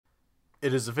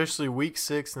It is officially Week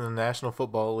 6 in the National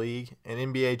Football League. An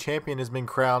NBA champion has been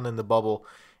crowned in the bubble,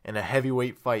 and a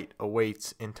heavyweight fight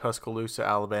awaits in Tuscaloosa,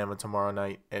 Alabama tomorrow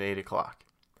night at 8 o'clock.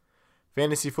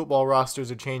 Fantasy football rosters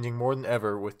are changing more than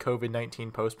ever with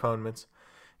COVID-19 postponements,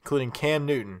 including Cam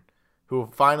Newton, who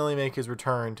will finally make his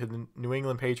return to the New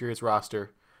England Patriots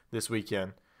roster this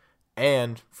weekend.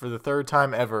 And for the third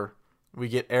time ever, we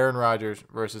get Aaron Rodgers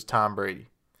versus Tom Brady.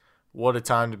 What a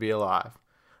time to be alive.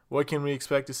 What can we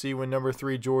expect to see when number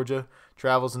 3 Georgia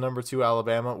travels to number 2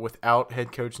 Alabama without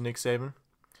head coach Nick Saban?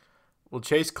 Will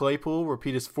Chase Claypool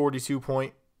repeat his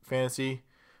 42-point fantasy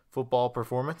football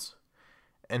performance?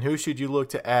 And who should you look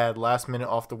to add last minute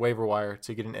off the waiver wire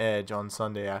to get an edge on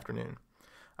Sunday afternoon?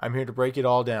 I'm here to break it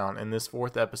all down in this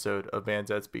 4th episode of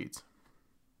Banzet's Beats.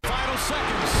 Final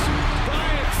seconds.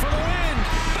 Bryant for the win.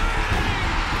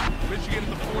 Bang! Michigan at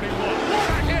the 41.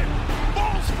 Back in.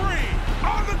 Ball's free.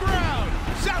 On the ground.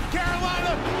 South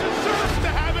Carolina deserves to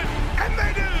have it, and they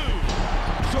do.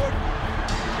 Jordan.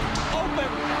 Open.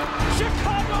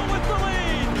 Chicago with the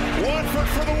lead. Watford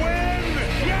for the win.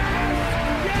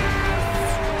 Yes!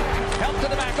 Yes! Help to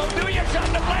the back. O'Neal shot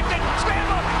deflected.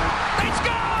 Scramble. They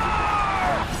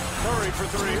score! Murray for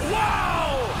 3.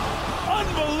 Wow!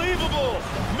 Unbelievable!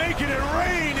 Making it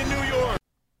rain in New York.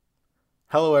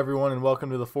 Hello, everyone, and welcome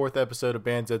to the 4th episode of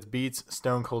Banzet's Beats,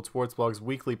 Stone Cold Sports Blog's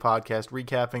weekly podcast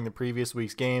recapping the previous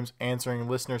week's games, answering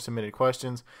listener-submitted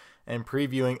questions, and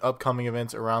previewing upcoming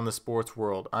events around the sports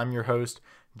world. I'm your host,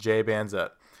 Jay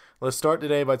Banzet. Let's start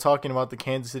today by talking about the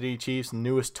Kansas City Chiefs'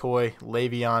 newest toy,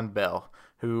 Le'Veon Bell,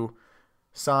 who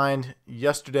signed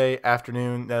yesterday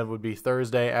afternoon, that would be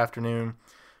Thursday afternoon,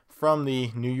 from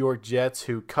the New York Jets,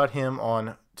 who cut him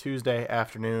on Tuesday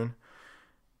afternoon.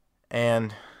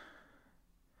 And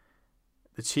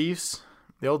the Chiefs,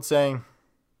 the old saying,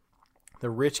 the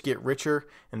rich get richer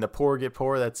and the poor get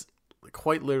poorer. That's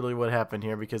quite literally what happened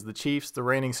here, because the Chiefs, the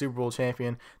reigning Super Bowl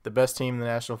champion, the best team in the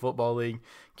National Football League,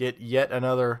 get yet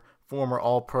another former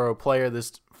All-Pro player,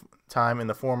 this time in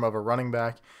the form of a running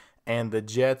back. And the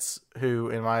Jets, who,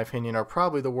 in my opinion, are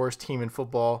probably the worst team in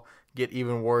football, get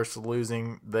even worse,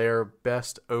 losing their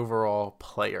best overall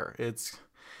player. It's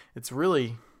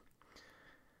really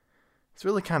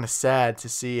kind of sad to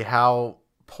see how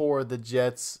poor the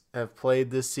Jets have played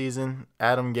this season.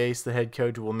 Adam Gase, the head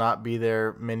coach, will not be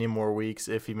there many more weeks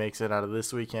if he makes it out of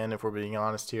this weekend, if we're being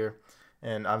honest here.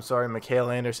 And I'm sorry, Mikhail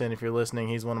Anderson, if you're listening,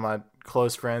 he's one of my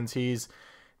close friends. He's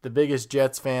the biggest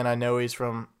Jets fan I know. He's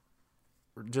from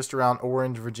just around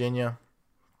Orange, Virginia.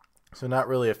 So not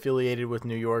really affiliated with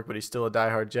New York, but he's still a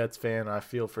diehard Jets fan. I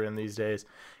feel for him these days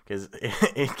because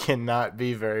it cannot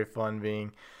be very fun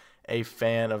being a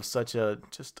fan of such a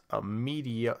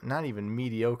not even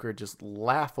mediocre, just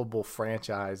laughable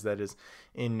franchise that is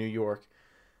in New York.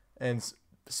 And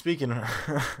speaking of,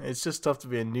 it's just tough to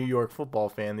be a New York football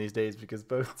fan these days because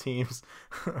both teams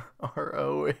are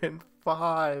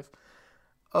 0-5.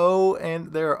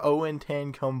 And they're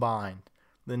 0-10 combined.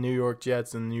 The New York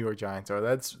Jets and the New York Giants are.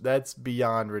 That's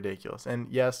beyond ridiculous. And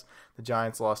yes, the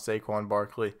Giants lost Saquon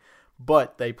Barkley,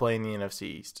 but they play in the NFC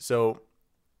East. So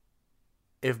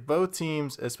if both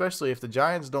teams, especially if the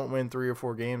Giants don't win 3 or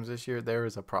 4 games this year, there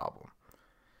is a problem.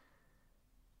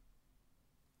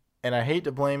 And I hate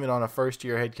to blame it on a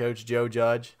first-year head coach, Joe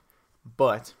Judge,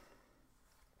 but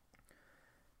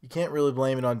you can't really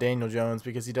blame it on Daniel Jones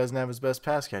because he doesn't have his best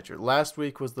pass catcher. Last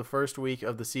week was the first week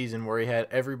of the season where he had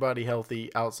everybody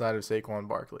healthy outside of Saquon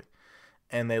Barkley.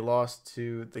 And they lost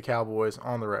to the Cowboys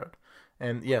on the road.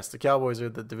 And yes, the Cowboys are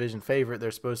the division favorite. They're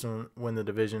supposed to win the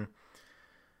division.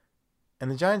 And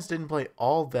the Giants didn't play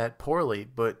all that poorly,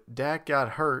 but Dak got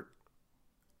hurt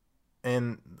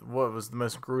in what was the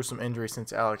most gruesome injury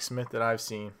since Alex Smith that I've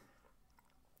seen.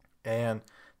 And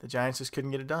the Giants just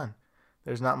couldn't get it done.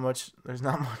 There's not much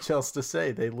else to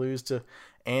say. They lose to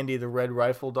Andy the Red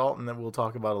Rifle Dalton that we'll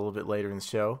talk about a little bit later in the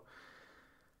show.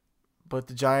 But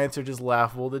the Giants are just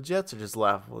laughable. The Jets are just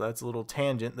laughable. That's a little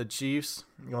tangent. The Chiefs,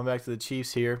 going back to the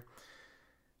Chiefs here.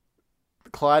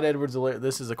 Clyde Edwards-Helaire,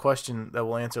 this is a question that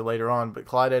we'll answer later on, but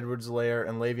Clyde Edwards-Helaire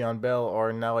and Le'Veon Bell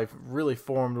are now a really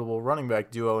formidable running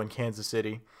back duo in Kansas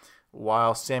City,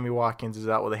 while Sammy Watkins is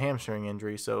out with a hamstring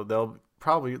injury, so they'll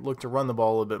probably look to run the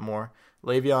ball a little bit more.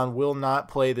 Le'Veon will not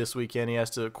play this weekend. He has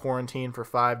to quarantine for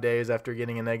 5 days after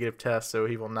getting a negative test, so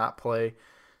he will not play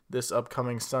this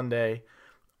upcoming Sunday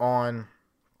on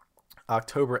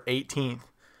October 18th,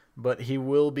 but he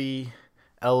will be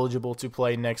eligible to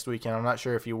play next weekend. I'm not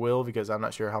sure if he will because I'm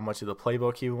not sure how much of the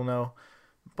playbook he will know,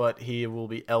 but he will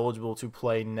be eligible to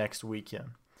play next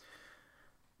weekend.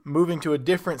 Moving to a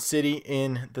different city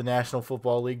in the National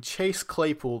Football League, Chase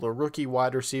Claypool, the rookie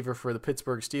wide receiver for the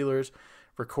Pittsburgh Steelers,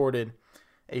 recorded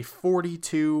a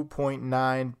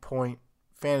 42.9 point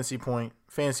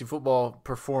fantasy football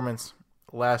performance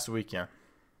last weekend,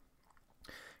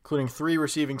 including 3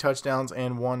 receiving touchdowns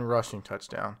and 1 rushing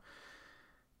touchdown.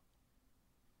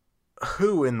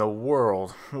 Who in the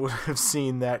world would have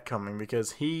seen that coming?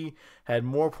 Because he had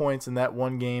more points in that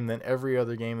one game than every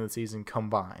other game of the season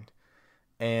combined.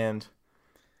 And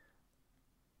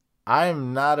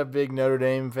I'm not a big Notre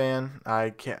Dame fan.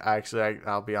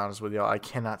 I'll be honest with y'all, I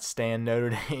cannot stand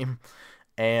Notre Dame.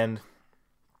 And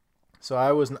so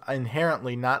I was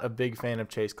inherently not a big fan of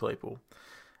Chase Claypool.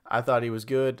 I thought he was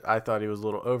good. I thought he was a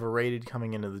little overrated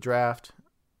coming into the draft.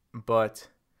 But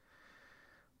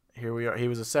here we are. He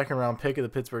was a second-round pick of the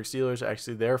Pittsburgh Steelers,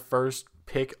 actually their first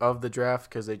pick of the draft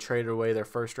because they traded away their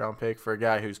first-round pick for a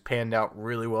guy who's panned out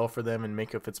really well for them in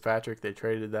Minkah Fitzpatrick. They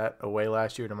traded that away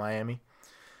last year to Miami.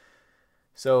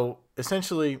 So,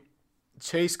 essentially,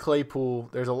 Chase Claypool,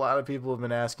 there's a lot of people who have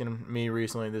been asking me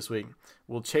recently this week,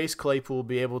 will Chase Claypool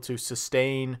be able to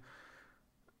sustain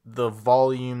the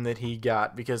volume that he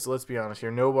got? Because let's be honest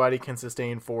here, nobody can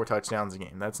sustain 4 touchdowns a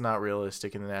game. That's not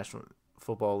realistic in the National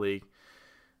Football League.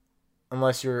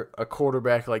 Unless you're a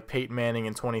quarterback like Peyton Manning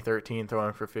in 2013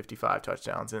 throwing for 55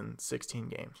 touchdowns in 16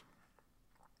 games.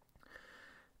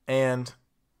 And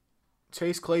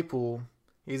Chase Claypool,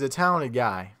 he's a talented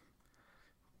guy,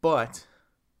 but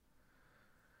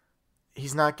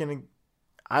he's not going to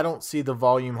 – I don't see the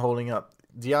volume holding up.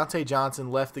 Deontay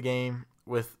Johnson left the game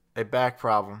with a back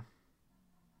problem,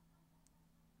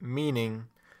 meaning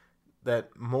that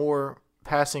more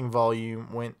passing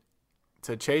volume went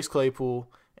to Chase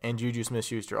Claypool and Juju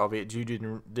Smith-Schuster, albeit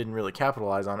Juju didn't really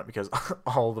capitalize on it because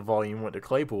all the volume went to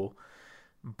Claypool.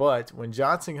 But when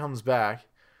Johnson comes back,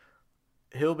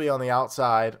 he'll be on the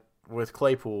outside with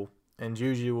Claypool, and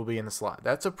Juju will be in the slot.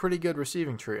 That's a pretty good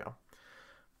receiving trio.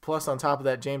 Plus, on top of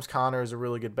that, James Conner is a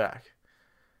really good back.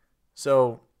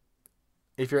 So,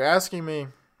 if you're asking me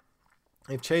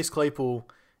if Chase Claypool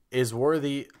is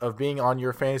worthy of being on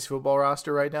your fantasy football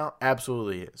roster right now,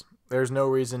 absolutely is. There's no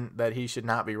reason that he should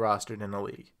not be rostered in the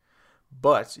league.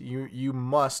 But you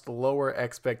must lower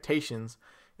expectations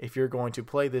if you're going to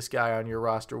play this guy on your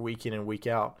roster week in and week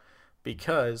out.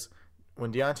 Because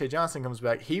when Deontay Johnson comes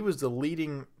back, he was the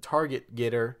leading target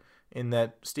getter in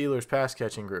that Steelers pass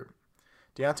catching group.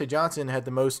 Deontay Johnson had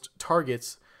the most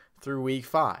targets through week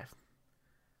 5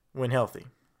 when healthy.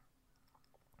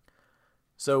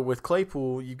 So with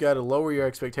Claypool, you got to lower your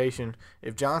expectation.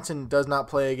 If Johnson does not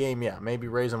play a game, yeah, maybe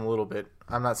raise him a little bit.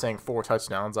 I'm not saying 4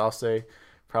 touchdowns. I'll say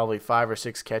probably 5 or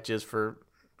 6 catches for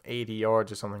 80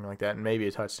 yards or something like that, and maybe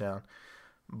a touchdown.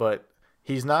 But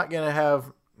he's not going to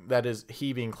have, that is,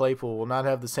 he being Claypool, will not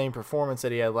have the same performance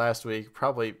that he had last week,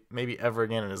 probably maybe ever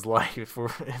again in his life,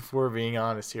 if we're being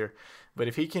honest here. But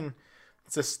if he can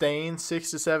sustain 6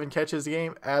 to 7 catches a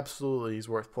game, absolutely he's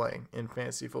worth playing in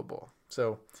fantasy football.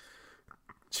 So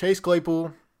Chase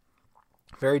Claypool,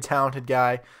 very talented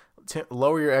guy.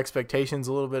 Lower your expectations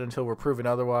a little bit until we're proven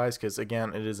otherwise, because,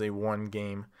 again, it is a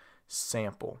 1-game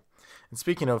sample. And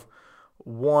speaking of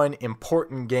one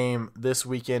important game this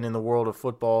weekend in the world of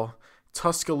football,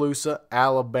 Tuscaloosa,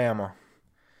 Alabama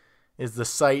is the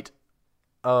site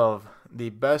of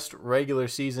the best regular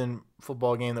season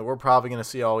football game that we're probably going to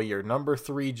see all year. Number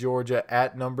 3 Georgia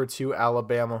at number 2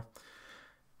 Alabama.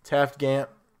 Taft Gant,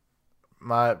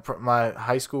 my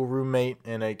high school roommate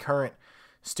and a current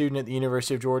student at the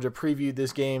University of Georgia, previewed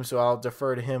this game, so I'll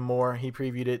defer to him more. He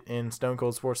previewed it in Stone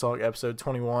Cold Sports Talk episode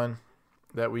 21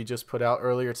 that we just put out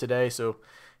earlier today, so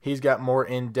he's got more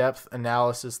in-depth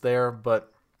analysis there.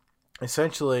 But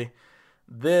essentially,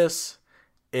 this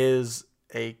is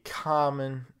a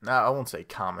common, I won't say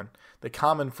common, the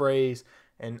common phrase,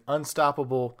 an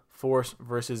unstoppable force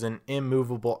versus an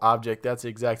immovable object. That's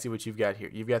exactly what you've got here.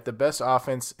 You've got the best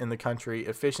offense in the country,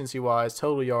 efficiency-wise,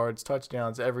 total yards,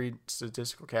 touchdowns, every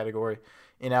statistical category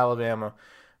in Alabama,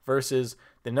 versus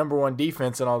the number 1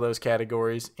 defense in all those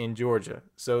categories in Georgia.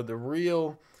 So the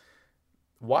real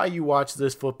why you watch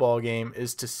this football game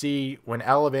is to see when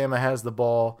Alabama has the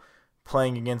ball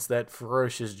playing against that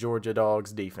ferocious Georgia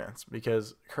Dogs defense,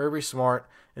 because Kirby Smart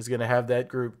is going to have that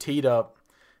group teed up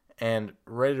and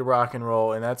ready to rock and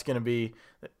roll, and that's going to be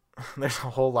 – there's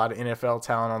a whole lot of NFL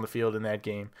talent on the field in that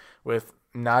game with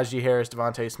Najee Harris,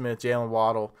 Devontae Smith, Jalen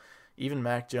Waddle, even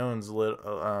Mac Jones a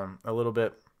little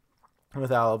bit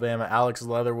with Alabama. Alex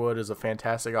Leatherwood is a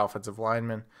fantastic offensive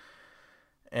lineman.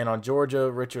 And on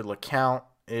Georgia, Richard LeCounte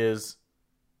is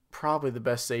probably the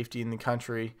best safety in the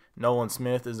country. Nolan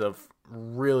Smith is a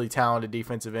really talented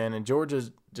defensive end, and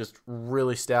Georgia's just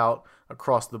really stout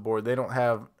across the board. They don't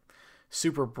have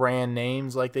super brand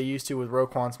names like they used to with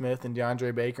Roquan Smith and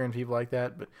DeAndre Baker and people like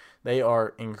that, but they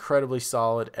are incredibly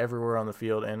solid everywhere on the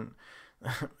field. And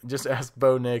just ask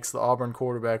Bo Nix, the Auburn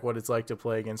quarterback, what it's like to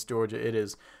play against Georgia. It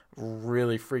is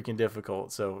really freaking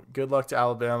difficult. So good luck to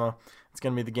Alabama. It's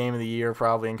going to be the game of the year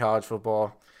probably in college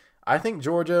football. I think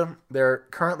Georgia, they're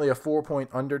currently a 4-point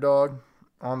underdog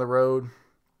on the road.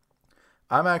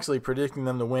 I'm actually predicting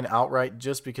them to win outright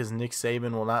just because Nick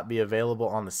Saban will not be available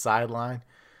on the sideline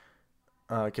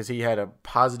because he had a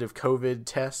positive COVID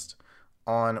test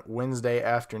on Wednesday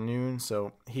afternoon.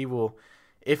 So he will,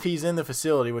 if he's in the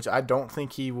facility, which I don't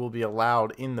think he will be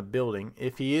allowed in the building,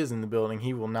 if he is in the building,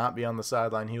 he will not be on the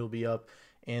sideline. He will be up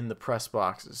in the press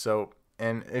boxes. So,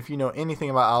 and if you know anything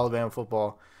about Alabama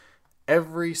football,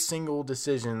 every single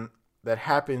decision that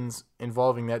happens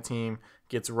involving that team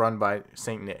gets run by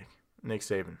St. Nick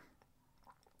Saban.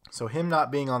 So him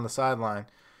not being on the sideline,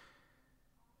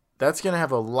 that's going to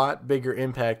have a lot bigger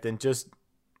impact than just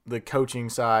the coaching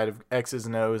side of X's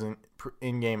and O's and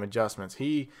in-game adjustments.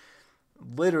 He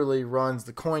literally runs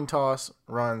the coin toss,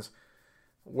 runs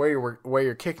where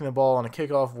you're kicking the ball on a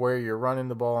kickoff, where you're running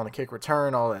the ball on a kick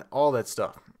return, all that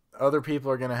stuff. Other people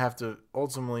are going to have to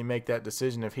ultimately make that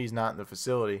decision if he's not in the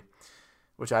facility,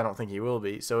 which I don't think he will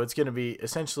be. So it's going to be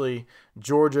essentially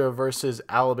Georgia versus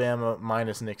Alabama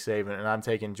minus Nick Saban, and I'm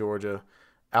taking Georgia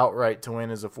outright to win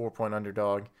as a 4-point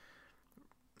underdog.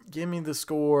 Give me the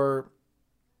score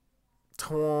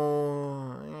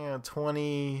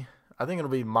 20. I think it'll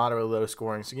be moderately low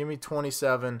scoring. So give me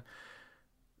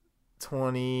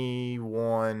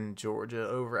 27-21 Georgia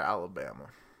over Alabama.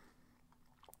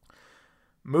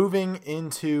 Moving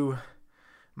into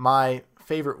my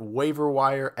favorite waiver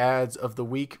wire ads of the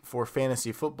week for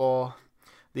fantasy football.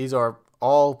 These are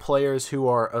all players who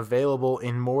are available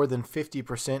in more than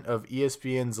 50% of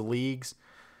ESPN's leagues.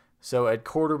 So at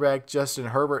quarterback, Justin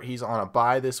Herbert, he's on a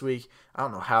bye this week. I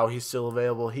don't know how he's still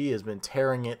available. He has been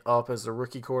tearing it up as the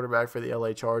rookie quarterback for the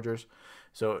LA Chargers.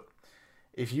 So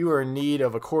if you are in need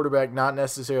of a quarterback, not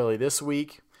necessarily this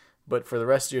week, but for the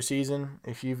rest of your season,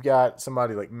 if you've got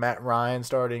somebody like Matt Ryan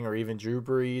starting or even Drew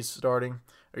Brees starting,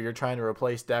 or you're trying to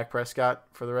replace Dak Prescott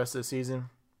for the rest of the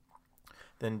season,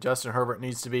 then Justin Herbert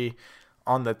needs to be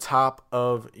on the top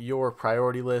of your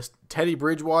priority list. Teddy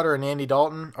Bridgewater and Andy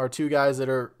Dalton are two guys that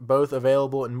are both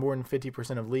available in more than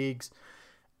 50% of leagues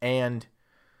and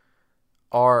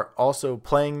are also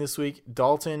playing this week.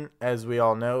 Dalton, as we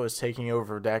all know, is taking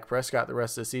over Dak Prescott the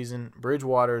rest of the season.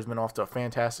 Bridgewater has been off to a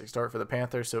fantastic start for the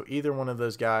Panthers, so either one of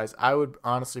those guys, I would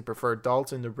honestly prefer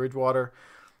Dalton to Bridgewater,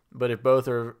 but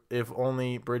if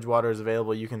only Bridgewater is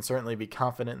available, you can certainly be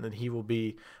confident that he will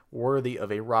be worthy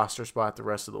of a roster spot the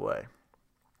rest of the way.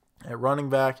 At running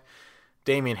back,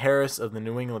 Damian Harris of the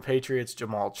New England Patriots,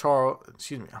 Jamal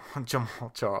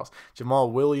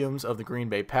Williams of the Green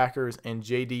Bay Packers, and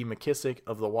J.D. McKissick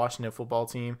of the Washington Football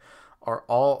Team are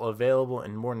all available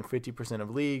in more than 50%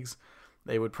 of leagues.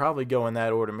 They would probably go in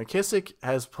that order. McKissick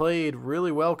has played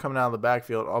really well coming out of the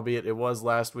backfield, albeit it was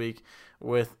last week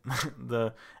with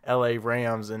the L.A.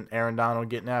 Rams and Aaron Donald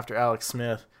getting after Alex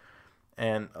Smith,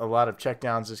 and a lot of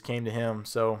checkdowns just came to him.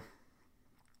 So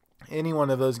any one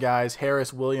of those guys,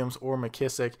 Harris, Williams, or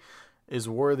McKissick, is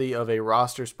worthy of a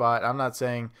roster spot. I'm not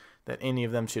saying that any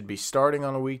of them should be starting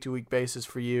on a week-to-week basis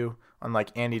for you,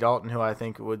 unlike Andy Dalton, who I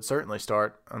think would certainly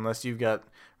start, unless you've got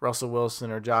Russell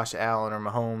Wilson or Josh Allen or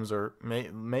Mahomes or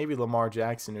maybe Lamar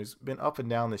Jackson, who's been up and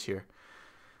down this year.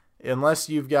 Unless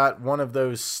you've got one of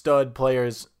those stud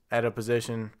players at a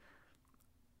position,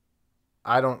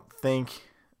 I don't think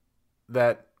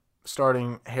that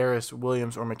starting Harris,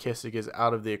 Williams, or McKissick is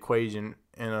out of the equation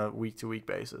in a week-to-week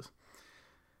basis.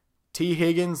 T.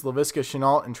 Higgins, Laviska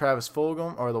Shenault, and Travis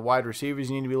Fulgham are the wide receivers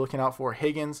you need to be looking out for.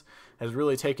 Higgins has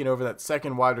really taken over that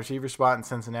second wide receiver spot in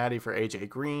Cincinnati for A.J.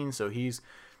 Green, so he's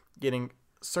getting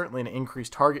certainly an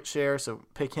increased target share, so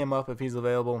pick him up if he's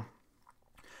available.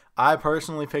 I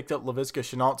personally picked up Laviska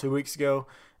Shenault 2 weeks ago,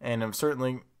 and I'm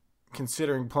certainly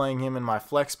considering playing him in my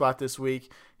flex spot this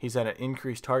week. He's had an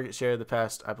increased target share the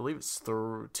past, I believe it's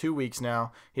 2 weeks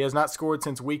now. He has not scored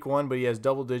since week 1, but he has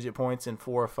double-digit points in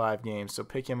 4 or 5 games. So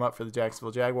pick him up for the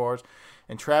Jacksonville Jaguars.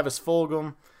 And Travis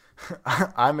Fulgham,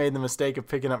 I made the mistake of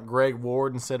picking up Greg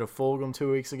Ward instead of Fulgham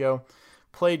 2 weeks ago.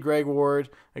 Played Greg Ward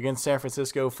against San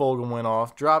Francisco. Fulgham went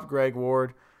off. Dropped Greg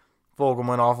Ward. Fulgham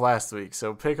went off last week.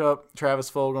 So pick up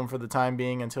Travis Fulgham for the time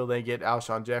being until they get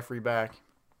Alshon Jeffrey back.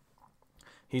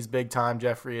 He's big time,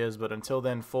 Jeffrey is, but until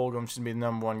then, Fulgham should be the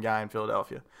number one guy in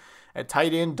Philadelphia. At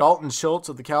tight end, Dalton Schultz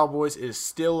of the Cowboys is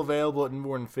still available in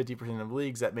more than 50% of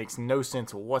leagues. That makes no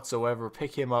sense whatsoever.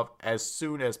 Pick him up as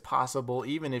soon as possible.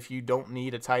 Even if you don't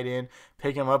need a tight end,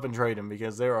 pick him up and trade him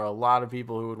because there are a lot of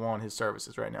people who would want his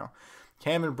services right now.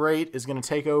 Cameron Brate is going to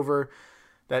take over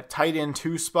that tight end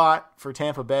 2 spot for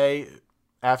Tampa Bay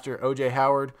after O.J.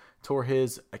 Howard tore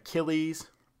his Achilles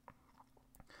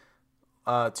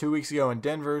 2 weeks ago in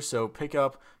Denver. So pick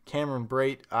up Cameron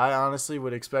Brate. I honestly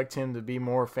would expect him to be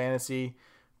more fantasy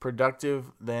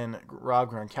productive than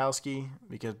Rob Gronkowski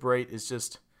because Brate is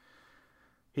just,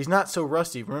 he's not so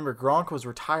rusty. Remember, Gronk was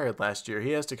retired last year.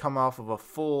 He has to come off of a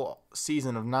full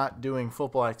season of not doing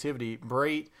football activity.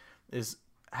 Brate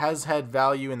has had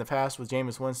value in the past with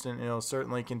Jameis Winston, and he'll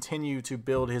certainly continue to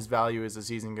build his value as the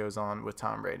season goes on with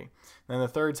Tom Brady. Then the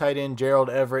third tight end, Gerald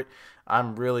Everett.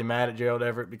 I'm really mad at Gerald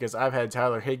Everett because I've had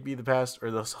Tyler Higbee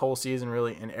this whole season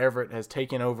really, and Everett has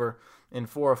taken over in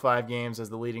 4 or 5 games as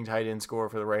the leading tight end scorer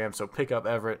for the Rams. So pick up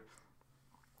Everett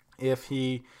if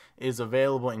he is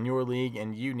available in your league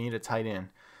and you need a tight end.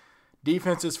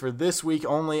 Defenses for this week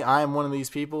only. I am one of these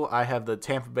people. I have the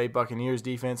Tampa Bay Buccaneers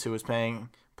defense who is playing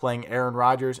Aaron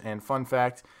Rodgers, and fun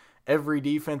fact, every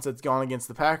defense that's gone against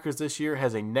the Packers this year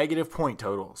has a negative point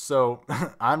total. So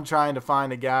I'm trying to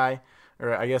find a guy,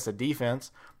 or I guess a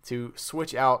defense, to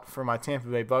switch out for my Tampa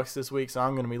Bay Bucs this week. So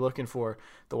I'm going to be looking for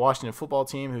the Washington football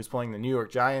team, who's playing the New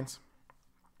York Giants,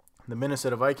 the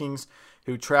Minnesota Vikings,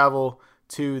 who travel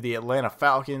to the Atlanta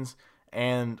Falcons,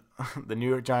 and the New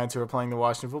York Giants, who are playing the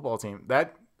Washington football team.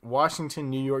 That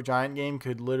Washington-New York Giant game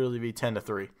could literally be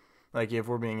 10-3. Like, if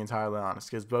we're being entirely honest,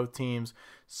 because both teams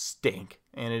stink,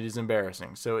 and it is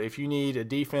embarrassing. So if you need a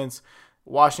defense,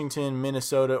 Washington,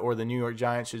 Minnesota, or the New York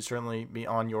Giants should certainly be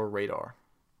on your radar.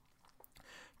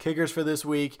 Kickers for this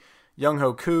week,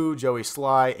 Younghoe Koo, Joey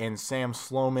Sly, and Sam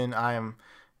Sloman. I am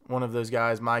one of those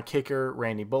guys. My kicker,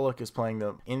 Randy Bullock, is playing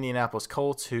the Indianapolis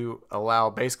Colts, who allow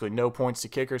basically no points to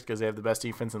kickers because they have the best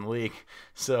defense in the league.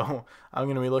 So I'm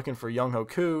going to be looking for Younghoe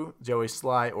Koo, Joey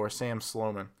Sly, or Sam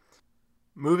Sloman.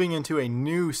 Moving into a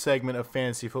new segment of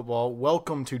fantasy football,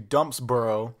 welcome to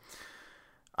Dumpsboro.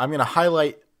 I'm going to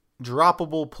highlight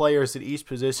droppable players at each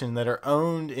position that are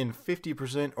owned in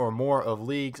 50% or more of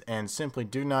leagues and simply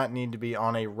do not need to be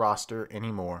on a roster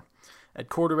anymore. At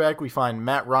quarterback, we find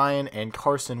Matt Ryan and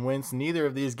Carson Wentz. Neither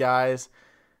of these guys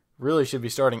really should be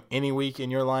starting any week in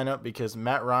your lineup because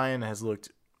Matt Ryan has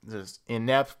looked just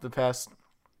inept the past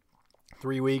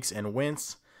 3 weeks, and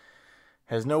Wentz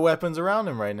has no weapons around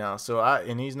him right now.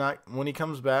 And he's not, when he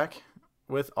comes back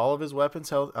with all of his weapons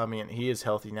he is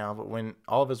healthy now, but when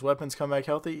all of his weapons come back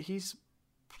healthy, he's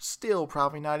still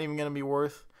probably not even going to be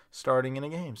worth starting in a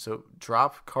game. So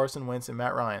drop Carson Wentz and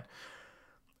Matt Ryan.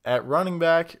 At running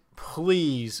back,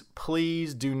 please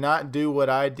do not do what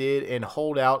I did and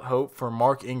hold out hope for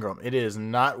Mark Ingram. It is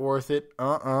not worth it.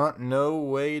 No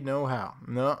way, no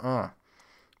how.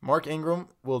 Mark Ingram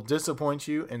will disappoint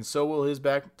you, and so will his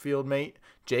backfield mate,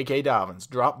 J.K. Dobbins.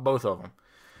 Drop both of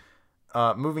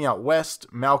them. Moving out west,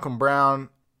 Malcolm Brown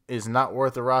is not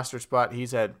worth a roster spot.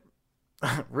 He's had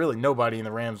really nobody in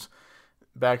the Rams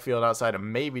backfield outside of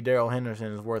maybe Darrell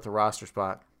Henderson is worth a roster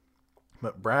spot.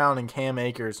 But Brown and Cam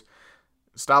Akers,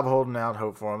 stop holding out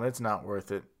hope for them. It's not worth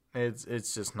it.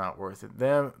 It's just not worth it.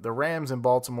 The Rams in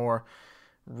Baltimore,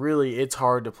 really, it's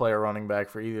hard to play a running back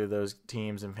for either of those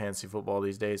teams in fantasy football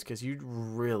these days because you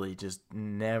really just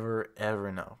never,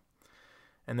 ever know.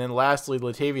 And then lastly,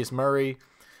 Latavius Murray.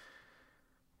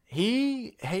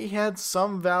 He had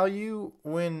some value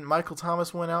when Michael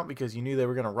Thomas went out because you knew they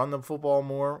were going to run the football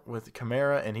more with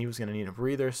Kamara, and he was going to need a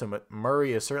breather. So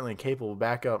Murray is certainly a capable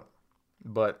backup,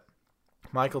 but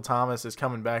Michael Thomas is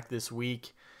coming back this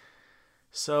week.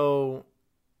 So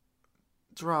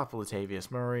drop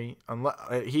Latavius Murray.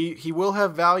 He will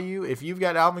have value if you've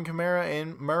got Alvin Kamara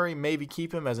and Murray. Maybe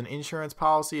keep him as an insurance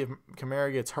policy if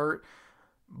Kamara gets hurt.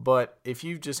 But if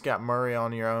you've just got Murray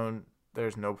on your own,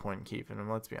 there's no point in keeping him.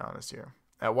 Let's be honest here.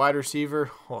 At wide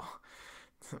receiver,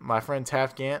 my friend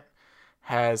Taft Gant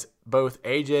has both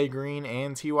A.J. Green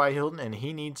and T.Y. Hilton, and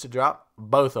he needs to drop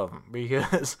both of them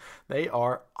because they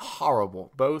are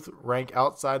horrible. Both rank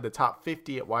outside the top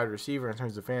 50 at wide receiver in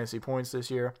terms of fantasy points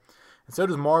this year. And so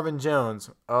does Marvin Jones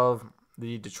of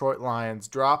the Detroit Lions.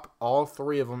 Drop all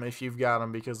 3 of them if you've got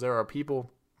them because there are people,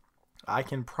 I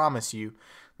can promise you,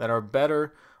 that are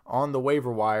better on the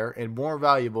waiver wire and more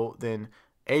valuable than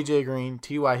A.J. Green,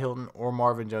 T.Y. Hilton, or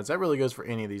Marvin Jones. That really goes for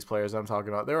any of these players I'm talking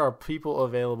about. There are people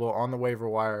available on the waiver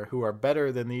wire who are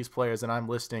better than these players that I'm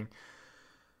listing,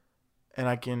 and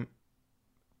I can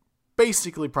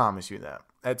basically promise you that.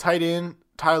 At tight end,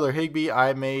 Tyler Higbee,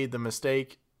 I made the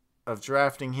mistake of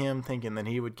drafting him thinking that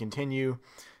he would continue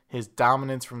his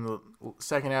dominance from the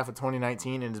second half of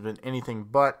 2019 and has been anything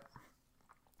but.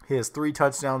 He has 3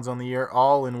 touchdowns on the year,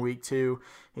 all in week 2.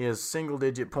 He has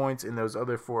single-digit points in those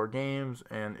other 4 games,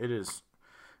 and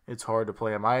it's hard to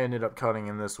play him. I ended up cutting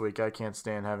him this week. I can't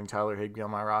stand having Tyler Higbee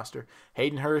on my roster.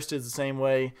 Hayden Hurst is the same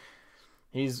way.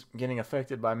 He's getting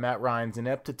affected by Matt Ryan's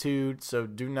ineptitude, so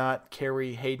do not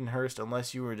carry Hayden Hurst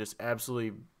unless you are just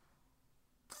absolutely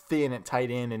thin at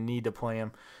tight end and need to play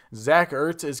him. Zach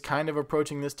Ertz is kind of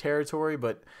approaching this territory,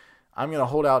 but I'm going to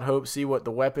hold out hope, see what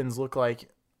the weapons look like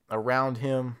around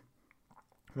him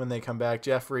when they come back.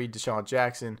 Jeffrey, Deshaun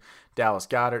Jackson, Dallas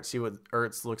Goedert, see what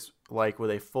Ertz looks like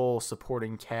with a full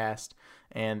supporting cast,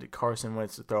 and Carson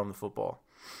Wentz to throw him the football.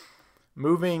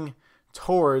 Moving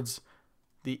towards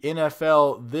the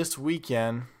NFL this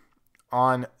weekend,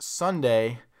 on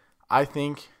Sunday, I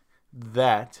think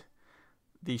that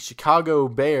the Chicago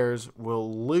Bears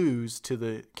will lose to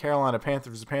the Carolina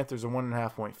Panthers. The Panthers are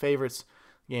 1.5-point favorites.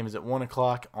 The game is at 1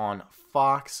 o'clock on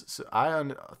Fox. So I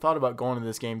thought about going to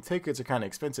this game. Tickets are kind of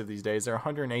expensive these days. They're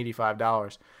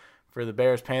 $185 for the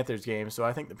Bears-Panthers game. So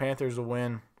I think the Panthers will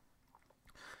win,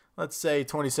 let's say,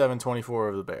 27-24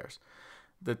 over the Bears.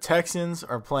 The Texans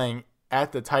are playing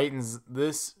at the Titans.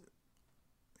 This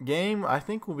game, I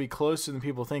think, will be closer than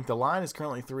people think. The line is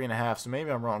currently 3.5, so maybe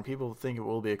I'm wrong. People think it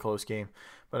will be a close game.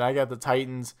 But I got the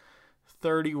Titans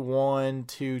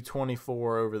 31-24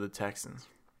 over the Texans.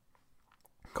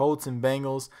 Colts and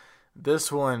Bengals. This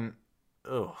one,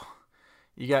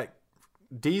 you got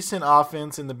decent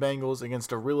offense in the Bengals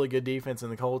against a really good defense in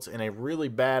the Colts, and a really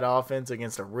bad offense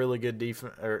against a really good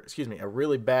defense, a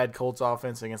really bad Colts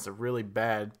offense against a really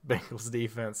bad Bengals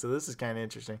defense. So this is kind of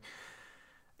interesting.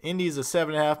 Indy's a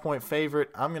 7.5-point favorite.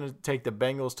 I'm going to take the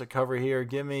Bengals to cover here.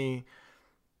 Give me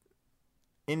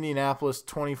Indianapolis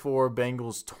 24,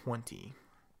 Bengals 20.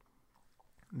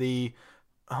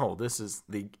 This is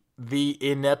the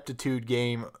ineptitude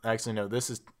game. Actually, no,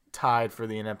 this is tied for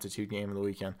the ineptitude game of the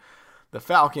weekend. The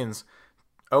Falcons,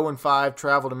 0-5,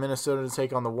 travel to Minnesota to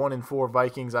take on the 1-4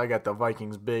 Vikings. I got the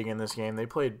Vikings big in this game. They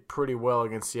played pretty well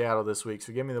against Seattle this week,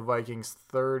 so give me the Vikings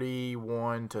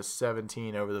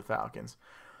 31-17 over the Falcons.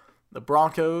 The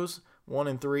Broncos,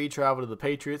 1-3, travel to the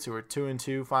Patriots, who are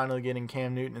 2-2, finally getting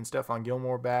Cam Newton and Stephon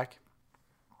Gilmore back.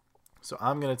 So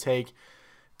I'm going to take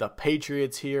the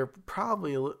Patriots here.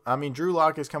 Drew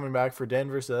Lock is coming back for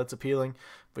Denver, so that's appealing.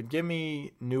 But give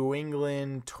me New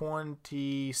England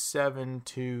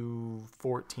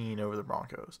 27-14 over the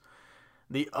Broncos.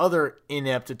 The other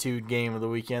ineptitude game of the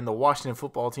weekend, the Washington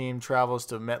football team travels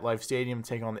to MetLife Stadium to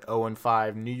take on the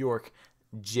 0-5 New York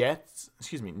Giants.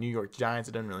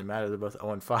 It doesn't really matter. They're both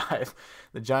 0-5.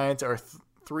 The Giants are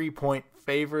 3-point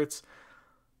favorites.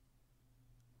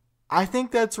 I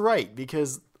think that's right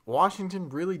because Washington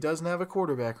really doesn't have a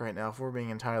quarterback right now, if we're being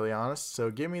entirely honest.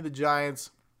 So give me the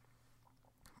Giants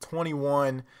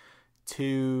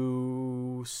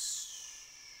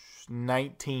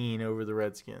 21-19 over the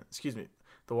Redskins.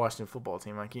 The Washington football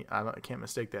team. I can't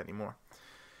mistake that anymore.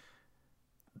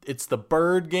 It's the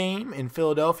Bird game in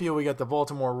Philadelphia. We got the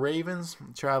Baltimore Ravens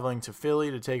traveling to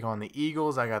Philly to take on the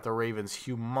Eagles. I got the Ravens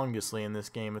humongously in this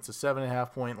game. It's a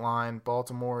 7.5-point line.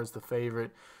 Baltimore is the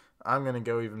favorite. I'm going to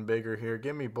go even bigger here.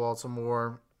 Give me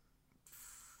Baltimore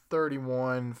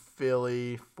 31,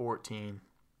 Philly 14.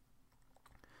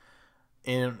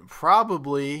 And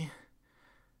probably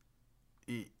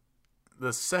the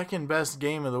second best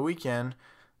game of the weekend,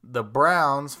 the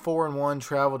Browns, 4-1,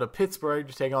 travel to Pittsburgh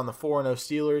to take on the 4-0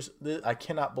 Steelers. I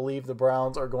cannot believe the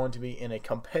Browns are going to be in a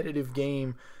competitive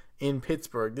game in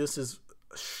Pittsburgh. This is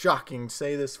shocking.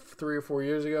 Say this 3 or 4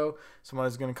 years ago,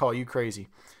 somebody's going to call you crazy.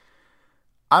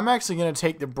 I'm actually going to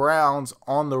take the Browns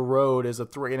on the road as a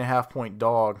 3.5-point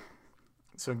dog.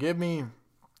 So give me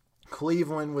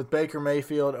Cleveland with Baker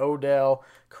Mayfield, Odell,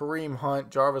 Kareem Hunt,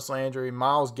 Jarvis Landry,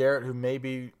 Myles Garrett, who may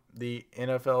be the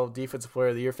NFL Defensive Player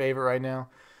of the Year favorite right now.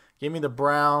 Give me the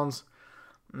Browns,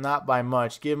 not by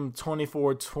much. Give them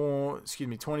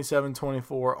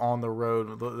 27-24 on the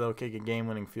road. They'll kick a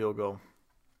game-winning field goal.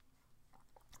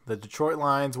 The Detroit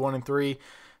Lions, 1-3,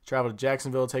 travel to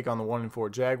Jacksonville, take on the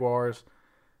 1-4 Jaguars.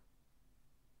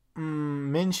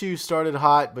 Minshew started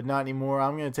hot, but not anymore.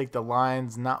 I'm going to take the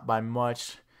Lions, not by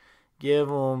much. Give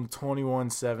them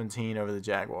 21-17 over the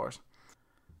Jaguars.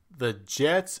 The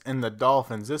Jets and the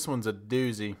Dolphins. This one's a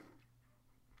doozy.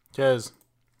 Because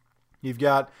you've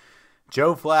got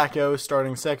Joe Flacco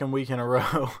starting second week in a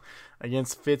row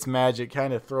against Fitzmagic,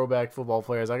 kind of throwback football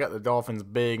players. I got the Dolphins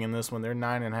big in this one. They're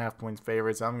 9.5 points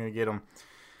favorites. I'm going to get them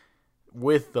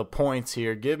with the points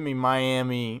here. Give me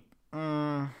Miami.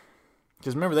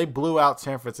 Because remember, they blew out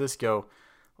San Francisco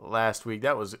last week.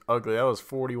 That was ugly. That was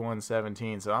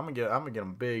 41-17. So I'm gonna get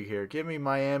them big here. Give me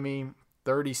Miami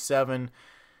 37,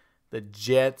 the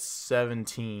Jets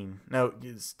 17. No,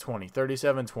 it's 20.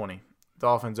 37-20.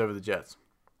 Dolphins over the Jets.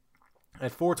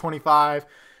 At 425,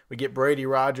 we get Brady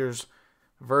Rodgers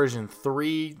version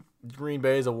 3. Green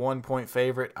Bay is a 1-point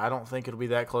favorite. I don't think it'll be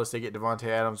that close. They get Devontae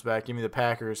Adams back. Give me the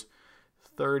Packers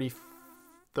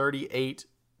 38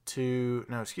 to,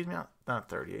 no, excuse me, not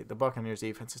 38. The Buccaneers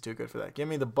defense is too good for that. Give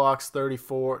me the Bucks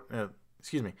 34.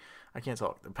 Excuse me, I can't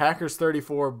talk. The Packers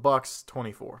 34, Bucks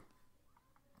 24.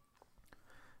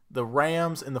 The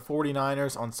Rams and the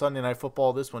 49ers on Sunday Night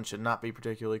Football. This one should not be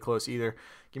particularly close either.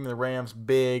 Give me the Rams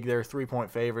big. They're 3-point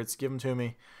favorites. Give them to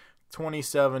me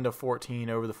 27-14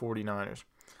 over the 49ers.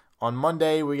 On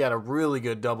Monday, we got a really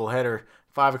good doubleheader.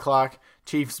 5 o'clock,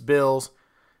 Chiefs-Bills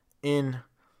in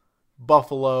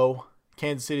Buffalo.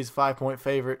 Kansas City's a 5-point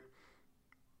favorite.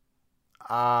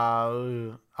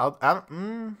 I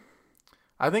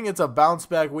think it's a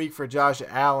bounce-back week for Josh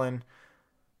Allen.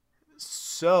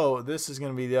 So this is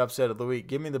going to be the upset of the week.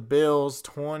 Give me the Bills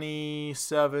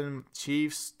 27,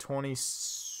 Chiefs 20.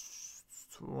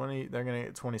 They're going to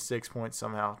get 26 points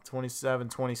somehow.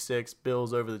 27-26,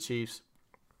 Bills over the Chiefs.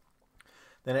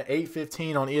 Then at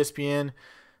 8:15 on ESPN,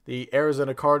 the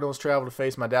Arizona Cardinals travel to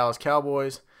face my Dallas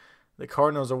Cowboys. The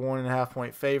Cardinals are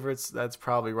 1.5-point favorites. That's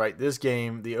probably right. This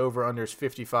game, the over-under is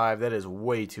 55. That is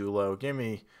way too low. Give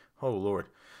me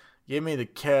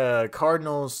the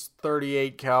Cardinals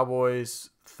 38, Cowboys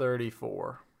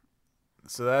 34.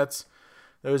 So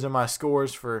those are my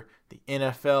scores for the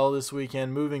NFL this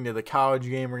weekend. Moving to the college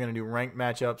game, we're going to do ranked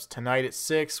matchups. Tonight at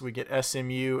 6, we get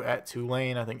SMU at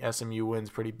Tulane. I think SMU wins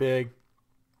pretty big.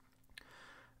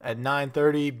 At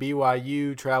 9:30,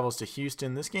 BYU travels to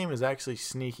Houston. This game is actually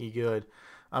sneaky good.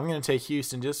 I'm going to take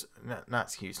Houston,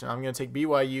 not Houston. I'm going to take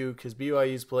BYU because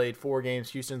BYU's played 4 games.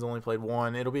 Houston's only played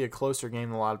 1. It'll be a closer game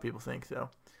than a lot of people think,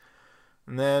 though.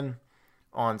 And then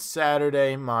on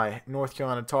Saturday, my North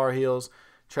Carolina Tar Heels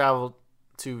travel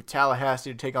to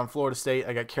Tallahassee to take on Florida State.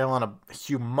 I got Carolina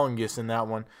humongous in that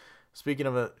one. Speaking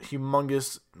of a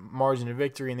humongous margin of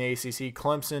victory in the ACC,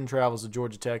 Clemson travels to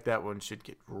Georgia Tech. That one should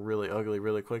get really ugly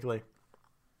really quickly.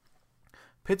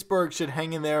 Pittsburgh should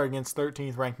hang in there against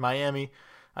 13th ranked Miami.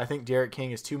 I think Derek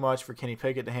King is too much for Kenny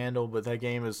Pickett to handle, but that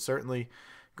game is certainly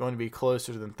going to be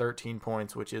closer than 13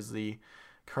 points, which is the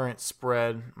current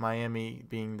spread, Miami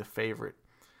being the favorite.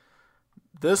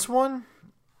 This one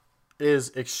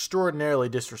is extraordinarily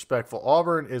disrespectful.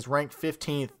 Auburn is ranked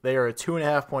 15th. They are a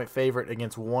 2.5-point favorite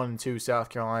against 1-2 South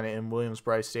Carolina in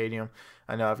Williams-Brice Stadium.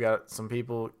 I know I've got some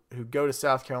people who go to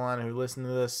South Carolina who listen to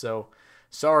this, so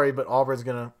sorry, but Auburn's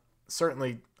going to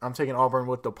certainly, I'm taking Auburn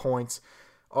with the points.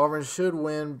 Auburn should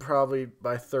win probably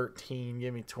by 13.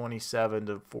 Give me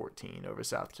 27-14 over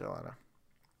South Carolina.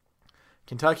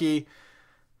 Kentucky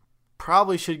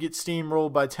probably should get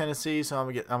steamrolled by Tennessee, so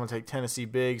I'm gonna take Tennessee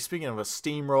big. Speaking of a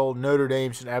steamroll, Notre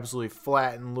Dame should absolutely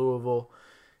flatten Louisville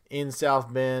in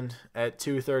South Bend at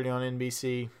 2:30 on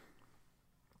NBC.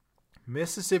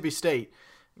 Mississippi State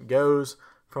goes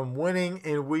from winning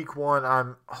in week 1.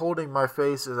 I'm holding my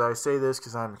face as I say this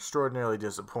because I'm extraordinarily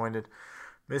disappointed.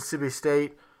 Mississippi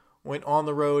State went on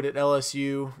the road at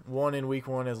LSU, won in week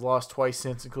 1, has lost twice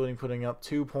since, including putting up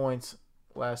 2 points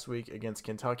last week against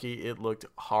Kentucky. It looked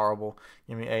horrible.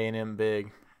 Give me A&M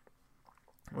big.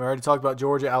 We already talked about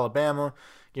Georgia, Alabama.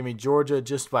 Give me Georgia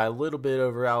just by a little bit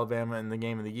over Alabama in the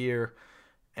game of the year.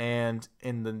 And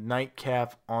in the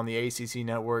nightcap on the ACC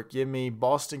network, give me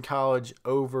Boston College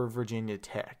over Virginia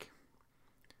Tech.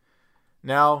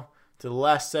 Now to the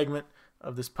last segment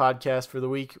of this podcast for the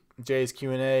week, Jay's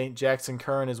Q&A. Jackson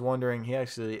Curran is wondering, he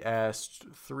actually asked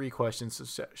 3 questions,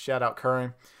 so shout out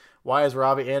Curran. Why is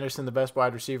Robbie Anderson the best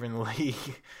wide receiver in the league?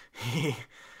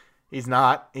 He's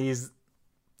not. He's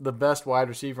the best wide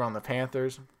receiver on the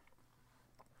Panthers.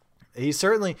 He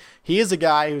is a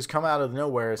guy who's come out of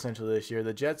nowhere essentially this year.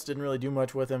 The Jets didn't really do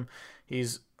much with him.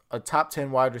 He's a top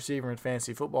 10 wide receiver in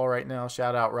fantasy football right now.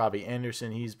 Shout out Robbie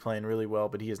Anderson. He's playing really well,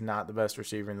 but he is not the best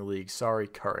receiver in the league. Sorry,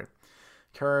 Curran.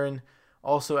 Curran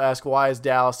also asked, why is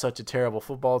Dallas such a terrible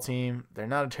football team? They're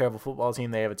not a terrible football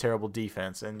team. They have a terrible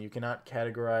defense, and you cannot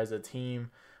categorize a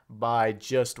team by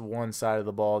just one side of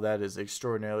the ball. That is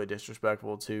extraordinarily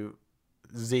disrespectful to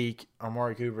Zeke,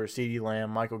 Amari Cooper, CeeDee Lamb,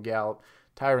 Michael Gallup,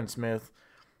 Tyron Smith,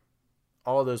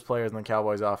 all those players in the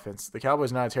Cowboys offense. The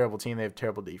Cowboys are not a terrible team. They have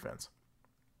terrible defense.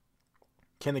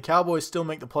 Can the Cowboys still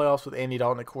make the playoffs with Andy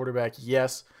Dalton at quarterback?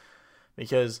 Yes,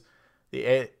 because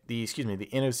the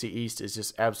NFC East is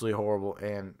just absolutely horrible,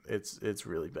 and it's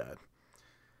really bad.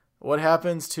 What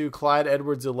happens to Clyde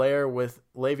Edwards-Helaire with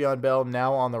Le'Veon Bell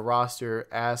now on the roster?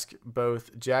 Ask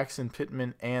both Jackson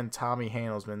Pittman and Tommy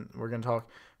Handelsman. We're going to talk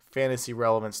fantasy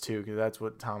relevance too, because that's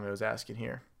what Tommy was asking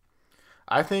here.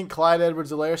 I think Clyde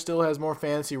Edwards-Helaire still has more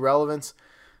fantasy relevance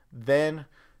than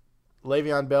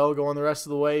Le'Veon Bell going the rest of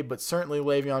the way, but certainly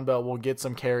Le'Veon Bell will get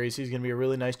some carries. He's going to be a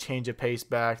really nice change of pace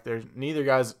back. Neither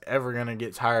guy's ever going to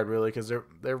get tired, really, because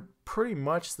they're pretty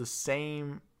much the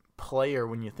same player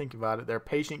when you think about it. They're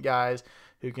patient guys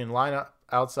who can line up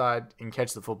outside and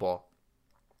catch the football.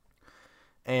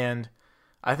 And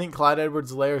I think Clyde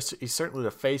Edwards-Helaire is certainly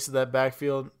the face of that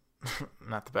backfield.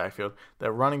 Not the backfield.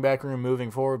 That running back room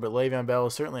moving forward, but Le'Veon Bell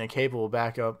is certainly a capable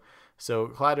backup. So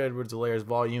Clyde Edwards-Helaire's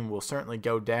volume will certainly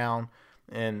go down,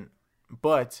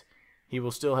 but he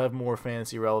will still have more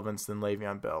fantasy relevance than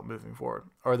Le'Veon Bell moving forward.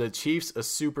 Are the Chiefs a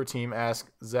super team? Ask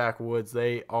Zach Woods.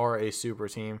 They are a super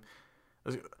team.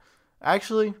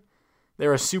 Actually,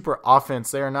 they're a super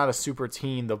offense. They are not a super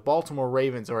team. The Baltimore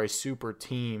Ravens are a super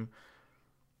team.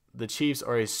 The Chiefs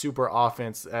are a super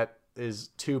offense that is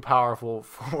too powerful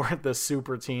for the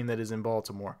super team that is in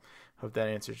Baltimore. Hope that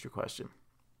answers your question.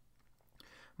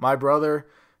 My brother,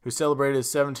 who celebrated his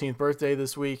 17th birthday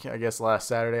this week, I guess last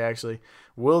Saturday actually,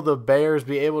 will the Bears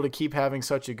be able to keep having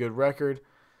such a good record?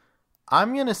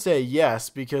 I'm going to say yes,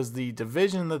 because the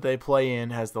division that they play in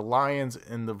has the Lions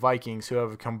and the Vikings, who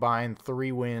have combined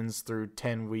 3 wins through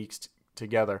 10 weeks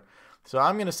together. So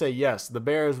I'm going to say yes. The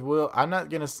Bears will. I'm not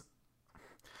going to.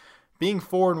 Being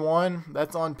 4-1,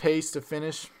 that's on pace to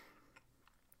finish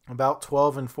about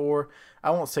 12-4.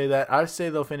 I won't say that. I say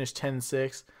they'll finish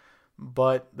 10-6,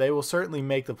 but they will certainly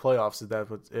make the playoffs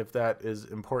if that is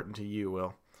important to you,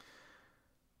 Will.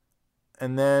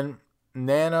 And then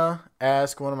Nana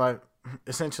asked, one of my,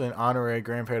 essentially an honorary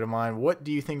grandparent of mine, what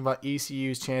do you think about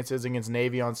ECU's chances against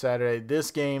Navy on Saturday?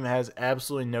 This game has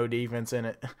absolutely no defense in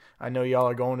it. I know y'all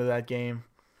are going to that game.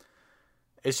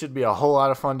 It should be a whole lot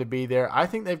of fun to be there. I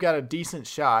think they've got a decent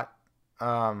shot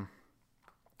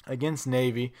against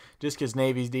Navy, just because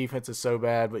Navy's defense is so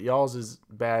bad, but y'all's is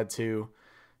bad too.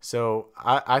 So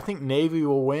I think Navy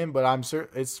will win, but I'm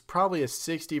certain it's probably a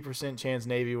 60% chance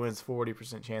Navy wins,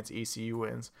 40% chance ECU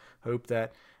wins. Hope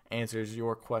that answers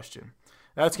your question.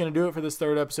 That's going to do it for this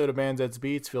third episode of Bands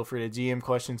Beats. Feel free to DM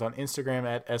questions on Instagram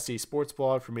at SC Sports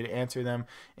Blog for me to answer them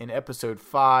in episode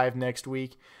 5 next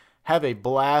week. Have a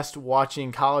blast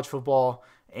watching college football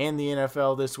and the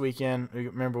NFL this weekend.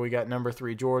 Remember, we got number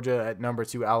 3 Georgia at number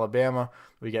 2 Alabama.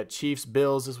 We got Chiefs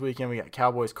Bills this weekend. We got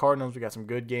Cowboys Cardinals. We got some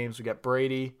good games. We got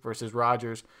Brady versus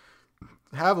Rodgers.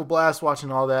 Have a blast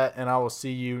watching all that, and I will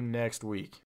see you next week.